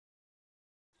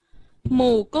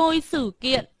Mồ côi xử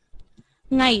kiện.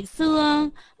 Ngày xưa,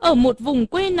 ở một vùng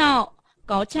quê nọ,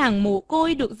 có chàng mồ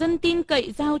côi được dân tin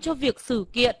cậy giao cho việc xử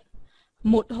kiện.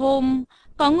 Một hôm,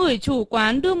 có người chủ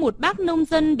quán đưa một bác nông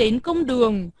dân đến công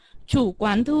đường. Chủ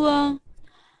quán thưa: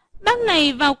 "Bác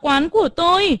này vào quán của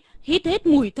tôi, hít hết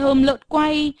mùi thơm lợn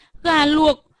quay, gà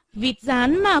luộc, vịt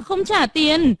rán mà không trả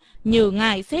tiền, nhờ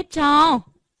ngài xếp cho."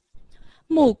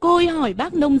 Mồ côi hỏi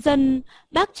bác nông dân,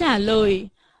 bác trả lời: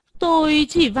 "Tôi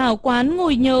chỉ vào quán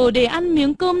ngồi nhờ để ăn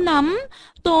miếng cơm nắm,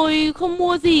 tôi không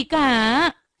mua gì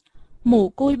cả." Mồ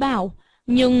côi bảo: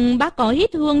 "Nhưng bác có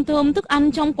hít hương thơm thức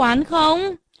ăn trong quán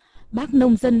không?" Bác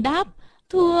nông dân đáp: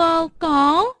 "Thưa,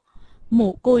 có."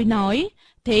 Mồ côi nói: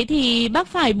 "Thế thì bác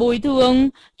phải bồi thường,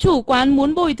 chủ quán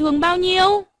muốn bồi thường bao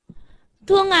nhiêu?"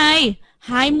 "Thưa ngài,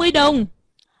 20 đồng."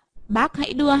 "Bác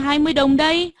hãy đưa 20 đồng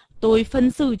đây, tôi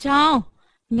phân xử cho."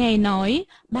 Nghe nói,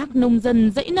 bác nông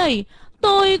dân dãy nảy: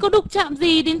 "Tôi có đụng chạm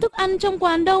gì đến thức ăn trong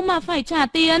quán đâu mà phải trả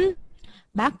tiền."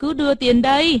 "Bác cứ đưa tiền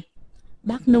đây."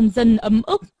 Bác nông dân ấm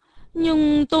ức: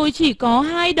 "Nhưng tôi chỉ có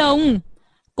 2 đồng."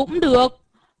 "Cũng được."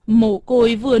 Mồ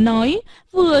côi vừa nói,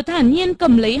 vừa thản nhiên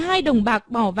cầm lấy 2 đồng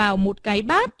bạc bỏ vào một cái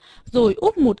bát, rồi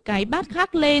úp một cái bát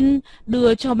khác lên,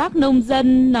 đưa cho bác nông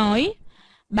dân, nói: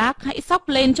 "Bác hãy xóc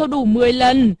lên cho đủ 10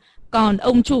 lần, còn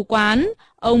ông chủ quán,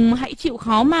 ông hãy chịu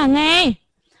khó mà nghe."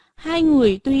 Hai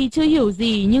người tuy chưa hiểu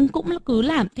gì nhưng cũng cứ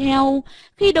làm theo.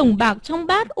 Khi đồng bạc trong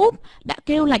bát úp đã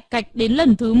kêu lạch cạch đến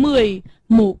lần thứ 10,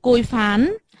 mồ côi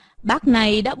phán: "Bác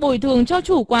này đã bồi thường cho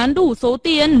chủ quán đủ số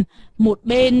tiền, một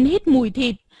bên hít mùi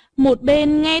thịt, một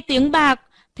bên nghe tiếng bạc,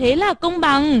 thế là công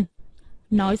bằng."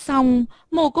 Nói xong,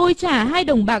 mồ côi trả 2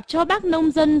 đồng bạc cho bác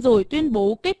nông dân rồi tuyên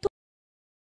bố kết thúc.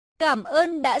 Cảm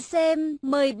ơn đã xem.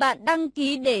 Mời bạn đăng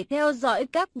ký để theo dõi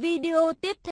các video tiếp theo.